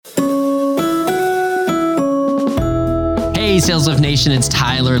Hey, Sales Lift Nation, it's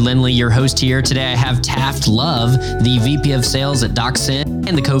Tyler Lindley, your host here. Today I have Taft Love, the VP of Sales at Docsend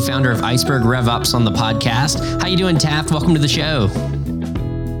and the co-founder of Iceberg, RevOps on the podcast. How you doing, Taft? Welcome to the show.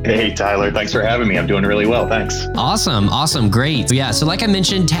 Hey, Tyler. Thanks for having me. I'm doing really well. Thanks. Awesome. Great. Yeah. So like I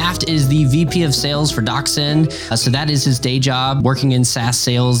mentioned, Taft is the VP of Sales for Docsend. So that is his day job, working in SaaS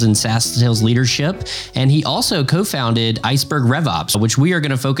sales and SaaS sales leadership. And he also co-founded Iceberg RevOps, which we are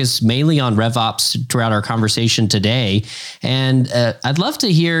going to focus mainly on RevOps throughout our conversation today. And I'd love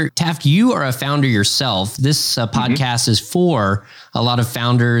to hear, Taft, you are a founder yourself. This podcast is for a lot of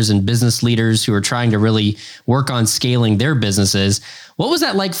founders and business leaders who are trying to really work on scaling their businesses. What was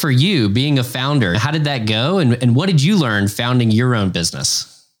that like for you being a founder? How did that go? And what did you learn founding your own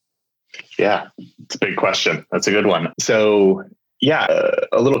business? Yeah, it's a big question. That's a good one. So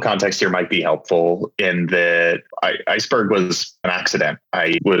a little context here might be helpful in that Iceberg was an accident.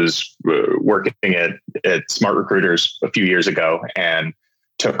 I was working at Smart Recruiters a few years ago and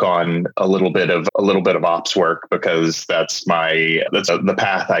took on a little bit of ops work because that's the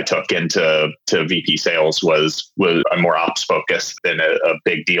path I took into VP sales was I'm more ops focused than a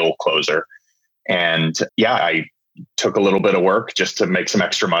big deal closer. And I took a little bit of work just to make some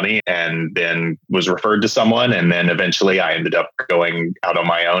extra money and then was referred to someone. And then eventually I ended up going out on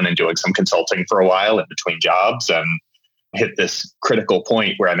my own and doing some consulting for a while in between jobs and hit this critical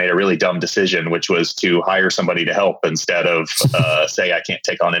point where I made a really dumb decision, which was to hire somebody to help instead of say I can't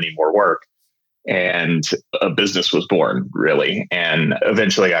take on any more work. And a business was born, really. And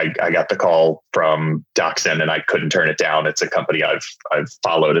eventually I got the call from Docsend and I couldn't turn it down. It's a company I've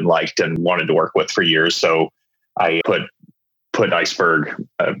followed and liked and wanted to work with for years. So I put Iceberg,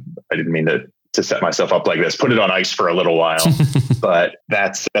 I didn't mean to set myself up like this, put it on ice for a little while, but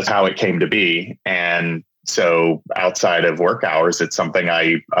that's how it came to be. And so outside of work hours, it's something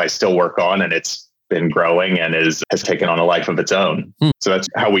I still work on, and it's been growing and has taken on a life of its own. So that's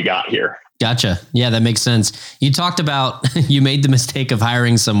how we got here. Gotcha. Yeah, that makes sense. You talked about you made the mistake of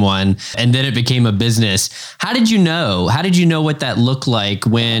hiring someone and then it became a business. How did you know? How did you know what that looked like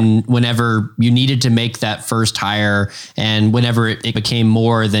whenever you needed to make that first hire and whenever it became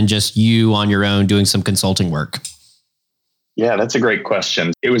more than just you on your own doing some consulting work? Yeah, that's a great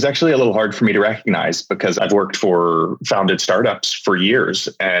question. It was actually a little hard for me to recognize because I've worked for founded startups for years.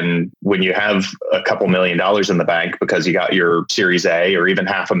 And when you have a couple $1 million in the bank because you got your Series A or even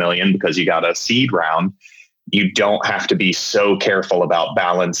 $500,000 because you got a seed round, you don't have to be so careful about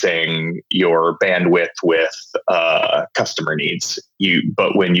balancing your bandwidth with customer needs.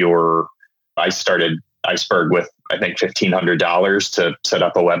 I started Iceberg with, I think, $1,500 to set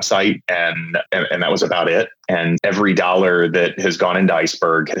up a website. And that was about it. And every dollar that has gone into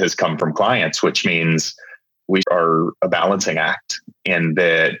Iceberg has come from clients, which means we are a balancing act in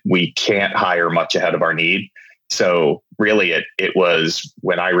that we can't hire much ahead of our need. So really it was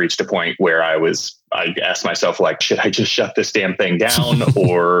when I reached a point where I asked myself, like, should I just shut this damn thing down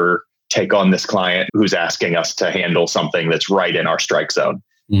or take on this client who's asking us to handle something that's right in our strike zone?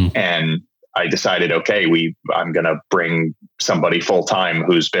 And I decided, okay, I'm going to bring somebody full time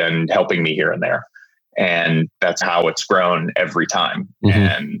who's been helping me here and there. And that's how it's grown every time.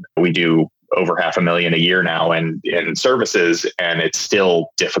 And we do over $500,000 a year now in services, and it's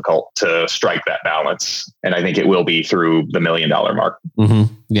still difficult to strike that balance. And I think it will be through the $1 million mark.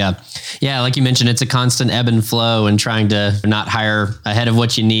 Yeah. Like you mentioned, it's a constant ebb and flow, and trying to not hire ahead of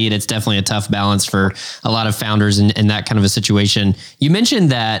what you need. It's definitely a tough balance for a lot of founders in that kind of a situation. You mentioned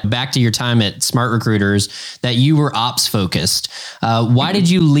that back to your time at Smart Recruiters, that you were ops focused. Why did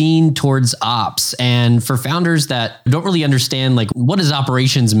you lean towards ops? And for founders that don't really understand, like, what does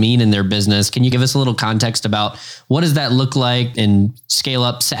operations mean in their business? Can you give us a little context about what does that look like in scale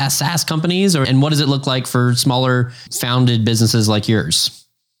up SaaS companies, and what does it look like for smaller founded businesses like yours?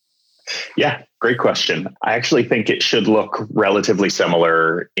 Yeah, great question. I actually think it should look relatively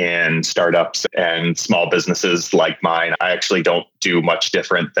similar in startups and small businesses like mine. I actually don't do much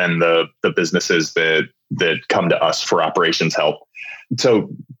different than the businesses that come to us for operations help. So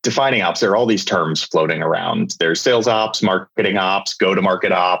defining ops, there are all these terms floating around. There's sales ops, marketing ops,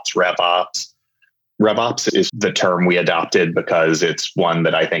 go-to-market ops, RevOps. RevOps is the term we adopted because it's one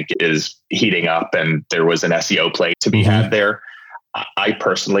that I think is heating up, and there was an SEO play to be had there. I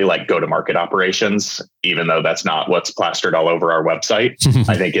personally like go-to-market operations, even though that's not what's plastered all over our website.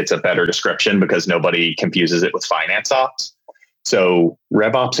 I think it's a better description because nobody confuses it with finance ops. So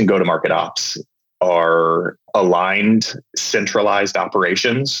RevOps and go-to-market ops are aligned, centralized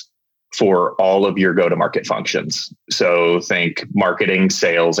operations for all of your go-to-market functions. So think marketing,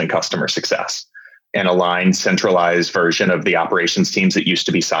 sales, and customer success. an aligned, centralized version of the operations teams that used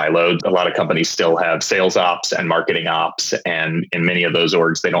to be siloed. A lot of companies still have sales ops and marketing ops. And in many of those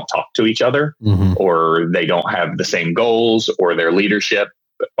orgs, they don't talk to each other, or they don't have the same goals, or their leadership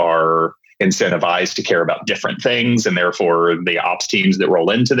are incentivized to care about different things. And therefore, the ops teams that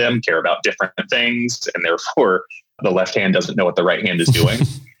roll into them care about different things. And therefore, the left hand doesn't know what the right hand is doing.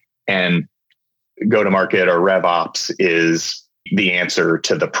 And go-to-market or RevOps is the answer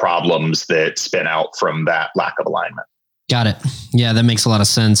to the problems that spin out from that lack of alignment. Got it. Yeah, that makes a lot of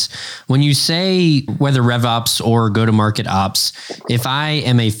sense. When you say whether RevOps or go-to-market ops, if I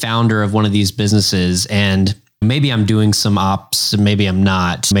am a founder of one of these businesses and maybe I'm doing some ops, maybe I'm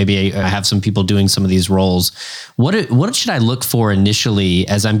not, maybe I have some people doing some of these roles, what should I look for initially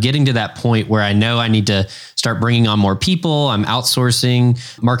as I'm getting to that point where I know I need to start bringing on more people, I'm outsourcing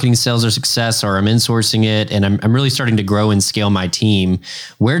marketing, sales, or success, or I'm insourcing it, and I'm really starting to grow and scale my team?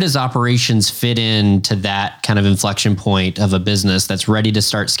 Where does operations fit into that kind of inflection point of a business that's ready to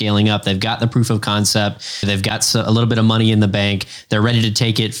start scaling up? They've got the proof of concept. They've got a little bit of money in the bank. They're ready to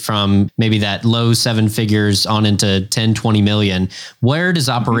take it from maybe that low seven figures on into 10, 20 million. Where does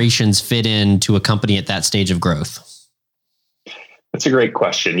operations fit into a company at that stage of growth? That's a great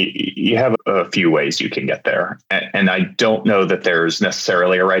question. You have a few ways you can get there. And I don't know that there's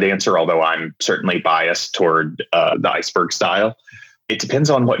necessarily a right answer, although I'm certainly biased toward the Iceberg style. It depends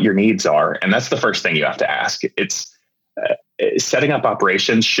on what your needs are. And that's the first thing you have to ask. It's setting up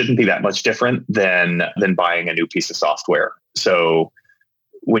operations shouldn't be that much different than buying a new piece of software. So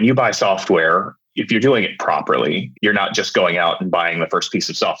when you buy software, if you're doing it properly, you're not just going out and buying the first piece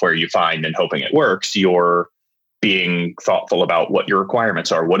of software you find and hoping it works. You're being thoughtful about what your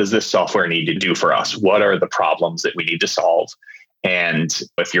requirements are. What does this software need to do for us? What are the problems that we need to solve? And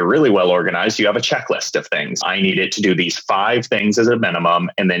if you're really well organized, you have a checklist of things. I need it to do these 5 things as a minimum.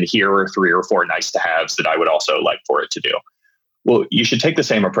 And then here are 3 or 4 nice to haves that I would also like for it to do. Well, you should take the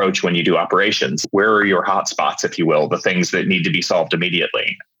same approach when you do operations. Where are your hot spots, if you will, the things that need to be solved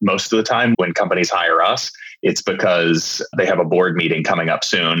immediately? Most of the time when companies hire us, it's because they have a board meeting coming up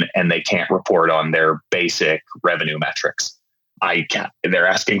soon and they can't report on their basic revenue metrics. They're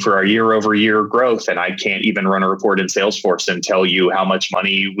asking for our year-over-year growth, and I can't even run a report in Salesforce and tell you how much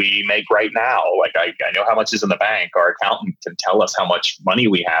money we make right now. Like I know how much is in the bank. Our accountant can tell us how much money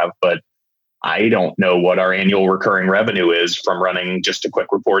we have, but I don't know what our annual recurring revenue is from running just a quick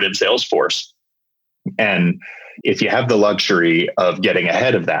report in Salesforce. And if you have the luxury of getting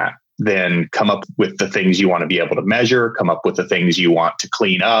ahead of that, then come up with the things you want to be able to measure, come up with the things you want to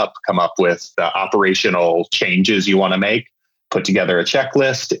clean up, come up with the operational changes you want to make, put together a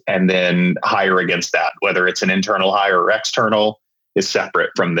checklist, and then hire against that. Whether it's an internal hire or external is separate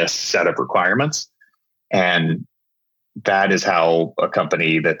from this set of requirements. And that is how a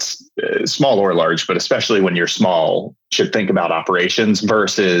company that's small or large, but especially when you're small, should think about operations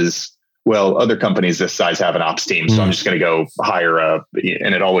versus, well, other companies this size have an ops team. So I'm just going to go hire and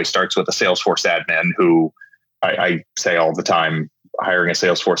it always starts with a Salesforce admin who I say all the time, hiring a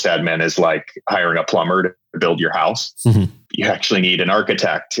Salesforce admin is like hiring a plumber to build your house. You actually need an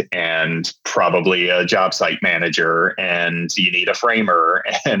architect and probably a job site manager, and you need a framer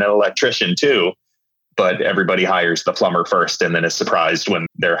and an electrician too. But everybody hires the plumber first and then is surprised when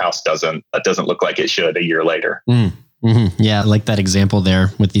their house doesn't look like it should a year later. Yeah, I like that example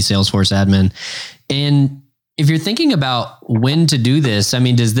there with the Salesforce admin. And if you're thinking about when to do this, I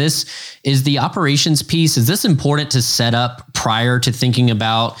mean, is the operations piece, is this important to set up prior to thinking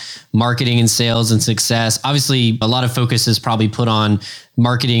about marketing and sales and success? Obviously, a lot of focus is probably put on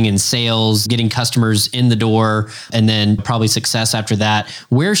marketing and sales, getting customers in the door, and then probably success after that.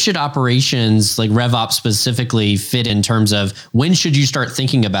 Where should operations, like RevOps specifically, fit in terms of when should you start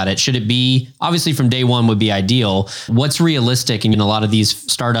thinking about it? Should it be, obviously from day one would be ideal. What's realistic in a lot of these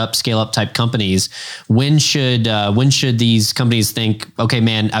startup, scale up type companies? When should these companies think, okay,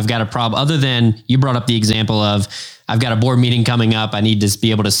 man, I've got a problem? Other than you brought up the example of, I've got a board meeting coming up, I need to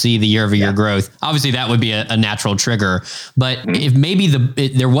be able to see the year-over-year growth. Obviously, that would be a natural trigger. But if maybe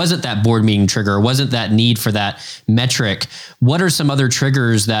there wasn't that board meeting trigger, wasn't that need for that metric, what are some other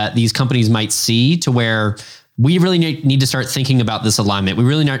triggers that these companies might see to where we really need to start thinking about this alignment? We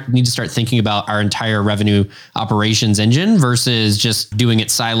really need to start thinking about our entire revenue operations engine versus just doing it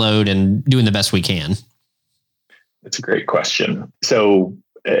siloed and doing the best we can. That's a great question. So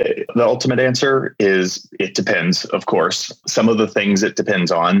the ultimate answer is it depends, of course. Some of the things it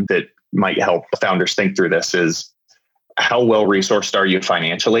depends on that might help founders think through this is how well resourced are you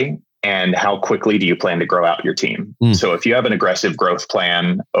financially and how quickly do you plan to grow out your team? So if you have an aggressive growth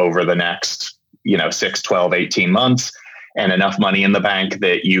plan over the next 6, 12, 18 months and enough money in the bank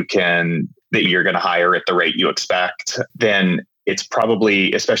that you can that you're going to hire at the rate you expect, then it's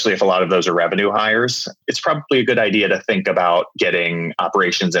probably, especially if a lot of those are revenue hires, it's probably a good idea to think about getting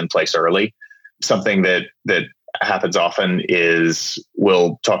operations in place early. Something that happens often is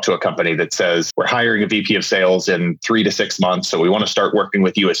we'll talk to a company that says, we're hiring a VP of sales in 3 to 6 months. So we want to start working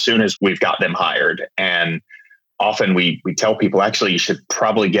with you as soon as we've got them hired. And often we tell people, actually, you should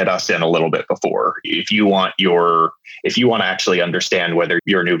probably get us in a little bit before. If you want to actually understand whether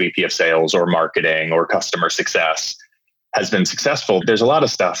your new VP of sales or marketing or customer success has been successful, there's a lot of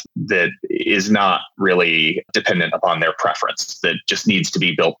stuff that is not really dependent upon their preference, that just needs to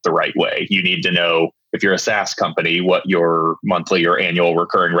be built the right way. You need to know, if you're a SaaS company, what your monthly or annual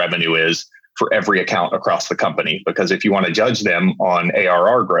recurring revenue is for every account across the company. Because if you want to judge them on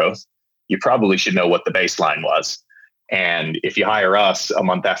ARR growth, you probably should know what the baseline was. And if you hire us a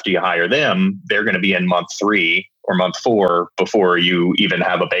month after you hire them, they're going to be in month 3 or month 4 before you even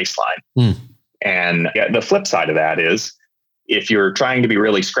have a baseline. And the flip side of that is, if you're trying to be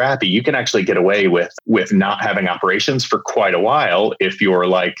really scrappy, you can actually get away with not having operations for quite a while. If you're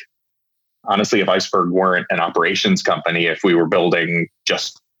like, honestly, if Iceberg weren't an operations company, if we were building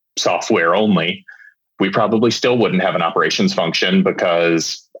just software only, we probably still wouldn't have an operations function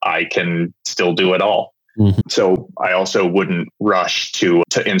because I can still do it all. So I also wouldn't rush to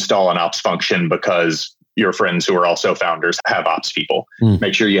install an ops function because your friends who are also founders have ops people.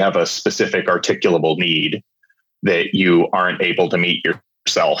 Make sure you have a specific articulable need that you aren't able to meet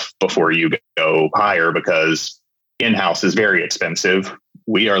yourself before you go hire, because in-house is very expensive.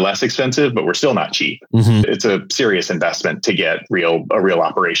 We are less expensive, but we're still not cheap. It's a serious investment to get a real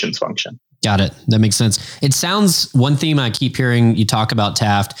operations function. Got it. That makes sense. It sounds, one theme I keep hearing you talk about,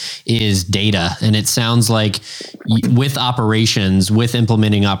 Taft, is data. And it sounds like with operations, with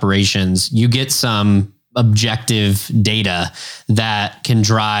implementing operations, you get some objective data that can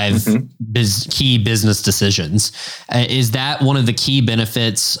drive key business decisions. Is that one of the key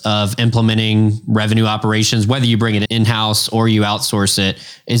benefits of implementing revenue operations, whether you bring it in-house or you outsource it?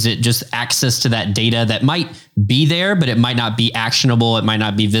 Is it just access to that data that might be there, but it might not be actionable, it might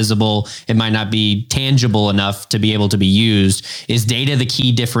not be visible, it might not be tangible enough to be able to be used? Is data the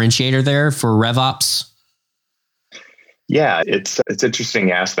key differentiator there for RevOps? Yeah, it's interesting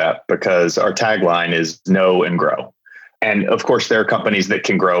you ask that, because our tagline is know and grow. And of course, there are companies that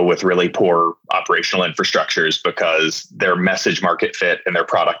can grow with really poor operational infrastructures because their message market fit and their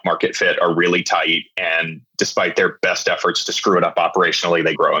product market fit are really tight. And despite their best efforts to screw it up operationally,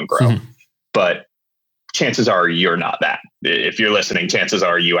 they grow and grow. But chances are you're not that. If you're listening, chances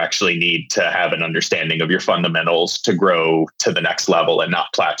are you actually need to have an understanding of your fundamentals to grow to the next level and not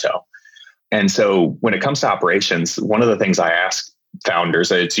plateau. And so when it comes to operations, one of the things I ask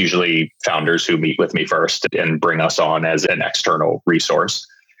founders, it's usually founders who meet with me first and bring us on as an external resource.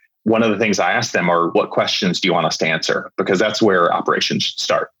 One of the things I ask them are, what questions do you want us to answer? Because that's where operations should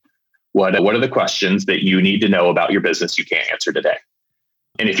start. What are the questions that you need to know about your business you can't answer today?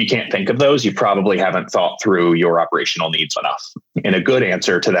 And if you can't think of those, you probably haven't thought through your operational needs enough. And a good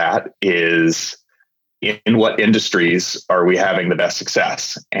answer to that is, in what industries are we having the best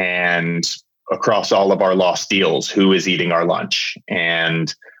success? And across all of our lost deals, who is eating our lunch?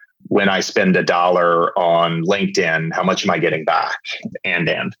 And when I spend $1 on LinkedIn, how much am I getting back? And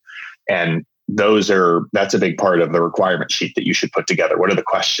that's a big part of the requirement sheet that you should put together. What are the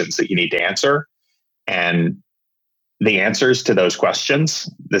questions that you need to answer? And the answers to those questions,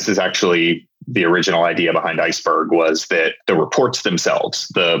 this is actually the original idea behind Iceberg, was that the reports themselves,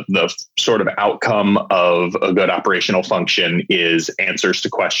 the sort of outcome of a good operational function is answers to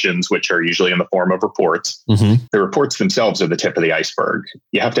questions, which are usually in the form of reports. The reports themselves are the tip of the iceberg.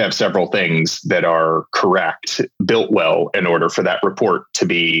 You have to have several things that are correct, built well, in order for that report to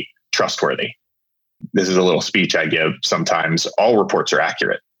be trustworthy. This is a little speech I give sometimes. All reports are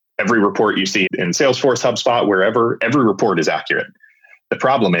accurate. Every report you see in Salesforce, HubSpot, wherever, every report is accurate. The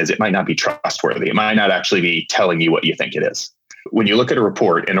problem is it might not be trustworthy. It might not actually be telling you what you think it is. When you look at a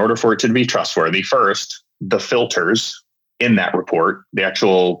report, in order for it to be trustworthy, first, the filters in that report, the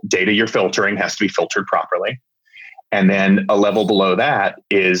actual data you're filtering has to be filtered properly. And then a level below that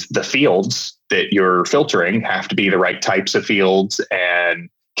is the fields that you're filtering have to be the right types of fields and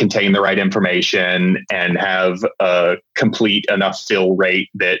contain the right information and have a complete enough fill rate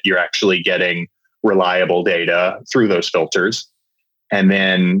that you're actually getting reliable data through those filters. And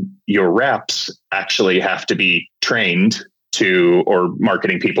then your reps actually have to be trained to, or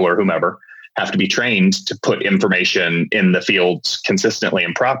marketing people or whomever, have to be trained to put information in the fields consistently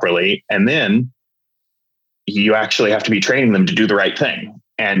and properly. And then you actually have to be training them to do the right thing.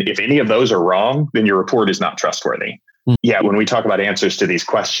 And if any of those are wrong, then your report is not trustworthy. Yeah, when we talk about answers to these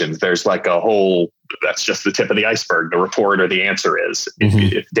questions, there's like a whole, that's just the tip of the iceberg, the report or the answer is.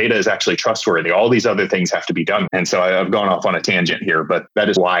 If data is actually trustworthy, all these other things have to be done. And so I've gone off on a tangent here, but that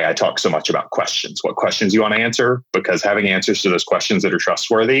is why I talk so much about questions. What questions you want to answer? Because having answers to those questions that are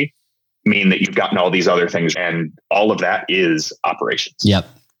trustworthy mean that you've gotten all these other things, and all of that is operations. Yep.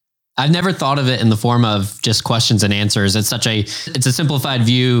 I've never thought of it in the form of just questions and answers. It's a simplified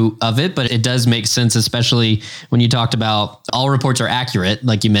view of it, but it does make sense, especially when you talked about all reports are accurate,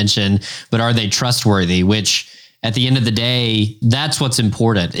 like you mentioned, but are they trustworthy? Which at the end of the day, that's what's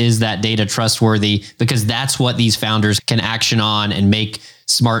important. Is that data trustworthy? Because that's what these founders can action on and make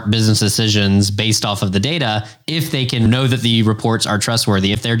smart business decisions based off of the data. If they can know that the reports are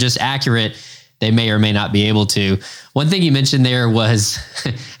trustworthy, if they're just accurate, they may or may not be able to. One thing you mentioned there was,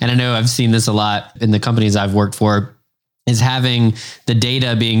 and I know I've seen this a lot in the companies I've worked for, is having the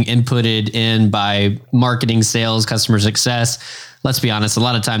data being inputted in by marketing, sales, customer success. Let's be honest, a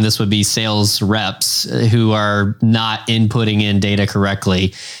lot of time this would be sales reps who are not inputting in data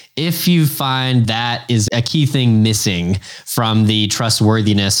correctly. If you find that is a key thing missing from the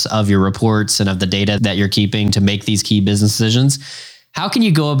trustworthiness of your reports and of the data that you're keeping to make these key business decisions, how can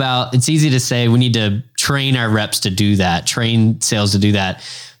you go about, it's easy to say we need to train our reps to do that, train sales to do that,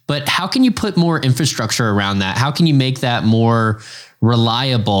 but how can you put more infrastructure around that? How can you make that more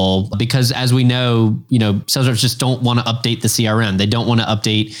reliable? Because as we know, sales reps just don't want to update the CRM. They don't want to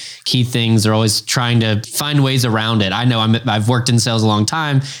update key things. They're always trying to find ways around it. I know I've worked in sales a long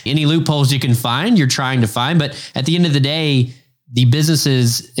time. Any loopholes you can find, you're trying to find, but at the end of the day, the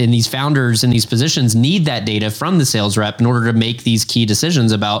businesses and these founders in these positions need that data from the sales rep in order to make these key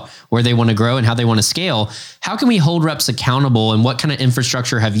decisions about where they want to grow and how they want to scale. How can we hold reps accountable, and what kind of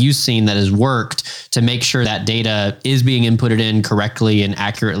infrastructure have you seen that has worked to make sure that data is being inputted in correctly and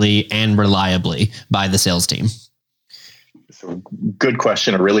accurately and reliably by the sales team? So good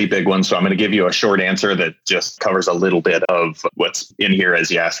question, a really big one. So I'm going to give you a short answer that just covers a little bit of what's in here as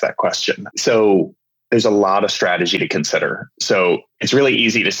you ask that question. So there's a lot of strategy to consider. So it's really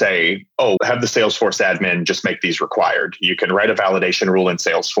easy to say, oh, have the Salesforce admin just make these required. You can write a validation rule in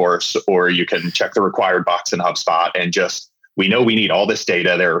Salesforce, or you can check the required box in HubSpot and just, we know we need all this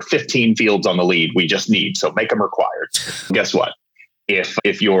data. There are 15 fields on the lead we just need, so make them required. Guess what?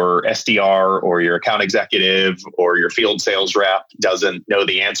 If your SDR or your account executive or your field sales rep doesn't know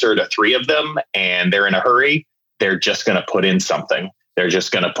the answer to 3 of them and they're in a hurry, they're just going to put in something. They're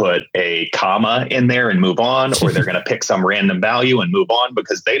just going to put a comma in there and move on, or they're going to pick some random value and move on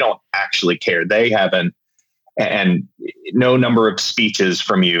because they don't actually care. They haven't, and no number of speeches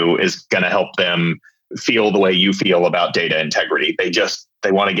from you is going to help them feel the way you feel about data integrity.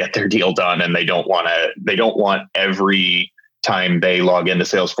 They want to get their deal done, and they don't want every time they log into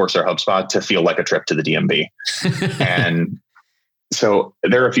Salesforce or HubSpot to feel like a trip to the DMV. And so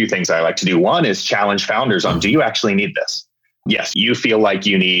there are a few things I like to do. One is challenge founders on, do you actually need this? Yes, you feel like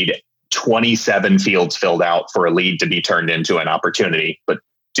you need 27 fields filled out for a lead to be turned into an opportunity, but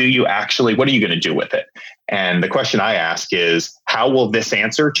do you actually, what are you going to do with it? And the question I ask is, how will this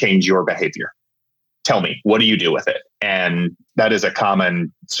answer change your behavior? Tell me, what do you do with it? And that is a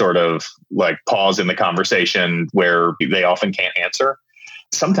common sort of like pause in the conversation where they often can't answer.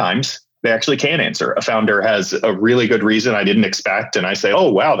 Sometimes they actually can answer. A founder has a really good reason I didn't expect, and I say,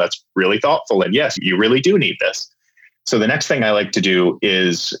 oh, wow, that's really thoughtful. And yes, you really do need this. So the next thing I like to do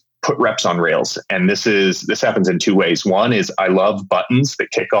is put reps on rails. And this happens in 2 ways. One is I love buttons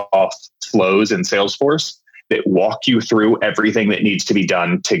that kick off flows in Salesforce that walk you through everything that needs to be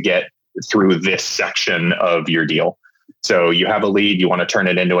done to get through this section of your deal. So you have a lead, you want to turn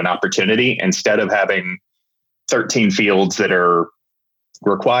it into an opportunity. Instead of having 13 fields that are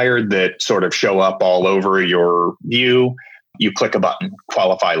required that sort of show up all over your view, you click a button,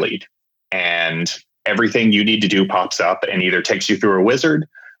 qualify lead. And everything you need to do pops up and either takes you through a wizard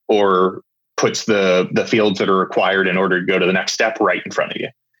or puts the fields that are required in order to go to the next step right in front of you.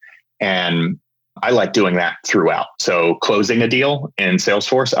 And I like doing that throughout. So closing a deal in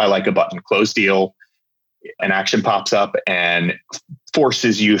Salesforce, I like a button, close deal, an action pops up and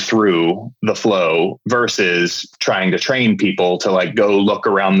forces you through the flow versus trying to train people to like go look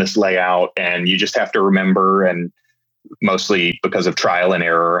around this layout. And you just have to remember, and mostly because of trial and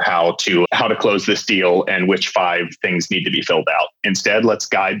error, how to close this deal and which 5 things need to be filled out. Instead, let's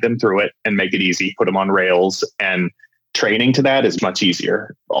guide them through it and make it easy, put them on rails, and training to that is much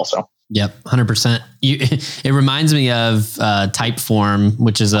easier also. Yep, 100%. It reminds me of Typeform,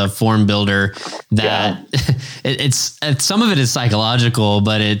 which is a form builder that it's some of it is psychological,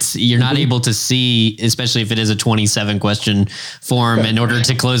 but you're not able to see, especially if it is a 27 question form in order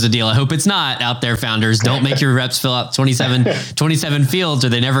to close a deal. I hope it's not out there, founders. Don't make your reps fill out 27 fields or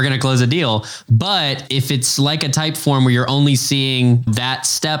they're never going to close a deal. But if it's like a Typeform where you're only seeing that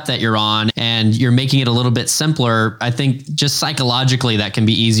step that you're on and you're making it a little bit simpler, I think just psychologically that can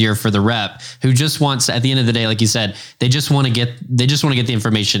be easier for the rep who just wants, at the end of the day, like you said, they just want to get the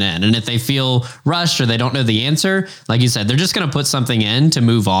information in. And if they feel rushed or they don't know the answer, like you said, they're just going to put something in to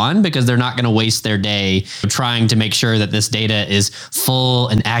move on because they're not going to waste their day trying to make sure that this data is full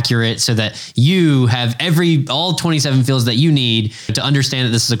and accurate so that you have all 27 fields that you need to understand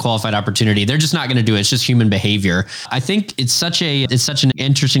that this is a qualified opportunity. They're just not going to do it. It's just human behavior. I think it's such an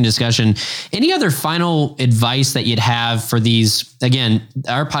interesting discussion. Any other final advice that you'd have for these? Again,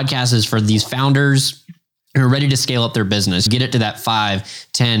 our podcast is for these founders who are ready to scale up their business, get it to that 5,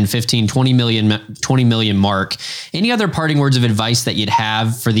 10, 15, 20 million mark. Any other parting words of advice that you'd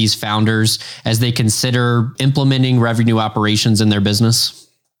have for these founders as they consider implementing revenue operations in their business?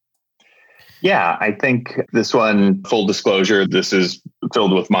 Yeah, I think this one, full disclosure, this is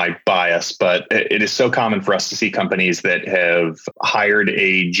filled with my bias, but it is so common for us to see companies that have hired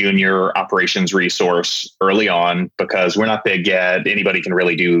a junior operations resource early on because we're not big yet. Anybody can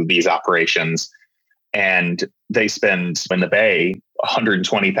really do these operations. And they spend in the Bay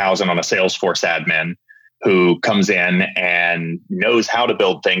 $120,000 on a Salesforce admin who comes in and knows how to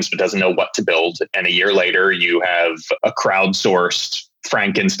build things, but doesn't know what to build. And a year later, you have a crowdsourced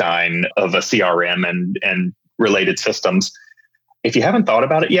Frankenstein of a CRM and related systems. If you haven't thought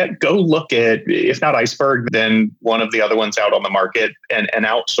about it yet, go look at, if not Iceberg, then one of the other ones out on the market, an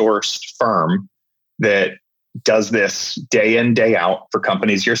outsourced firm that does this day in, day out for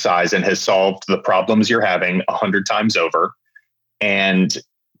companies your size and has solved the problems you're having 100 times over, and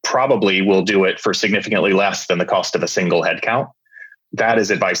probably will do it for significantly less than the cost of a single headcount. That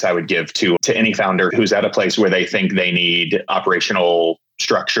is advice I would give to any founder who's at a place where they think they need operational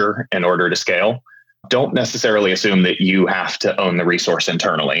structure in order to scale. Don't necessarily assume that you have to own the resource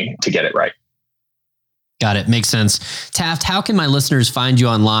internally to get it right. Got it. Makes sense. Taft, how can my listeners find you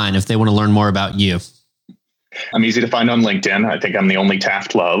online if they want to learn more about you? I'm easy to find on LinkedIn. I think I'm the only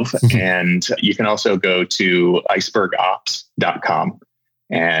Taft Love. And you can also go to icebergops.com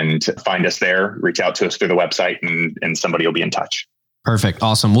and find us there, reach out to us through the website, and somebody will be in touch. Perfect.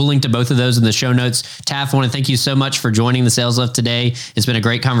 Awesome. We'll link to both of those in the show notes. Taft, I want to thank you so much for joining the Sales Lift today. It's been a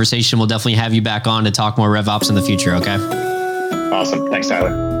great conversation. We'll definitely have you back on to talk more RevOps in the future. Okay. Awesome. Thanks,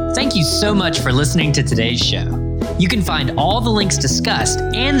 Tyler. Thank you so much for listening to today's show. You can find all the links discussed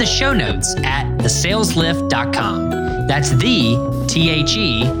and the show notes at thesaleslift.com. That's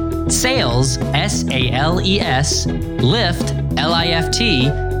sales, SALES, lift,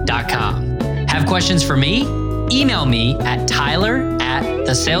 LIFT.com. Have questions for me? Email me at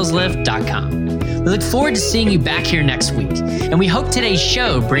tyler@thesaleslift.com. We look forward to seeing you back here next week, and we hope today's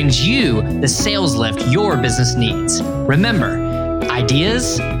show brings you the sales lift your business needs. Remember,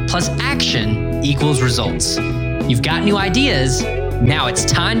 ideas plus action equals results. You've got new ideas, now it's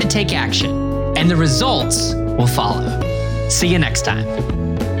time to take action, and the results will follow. See you next time.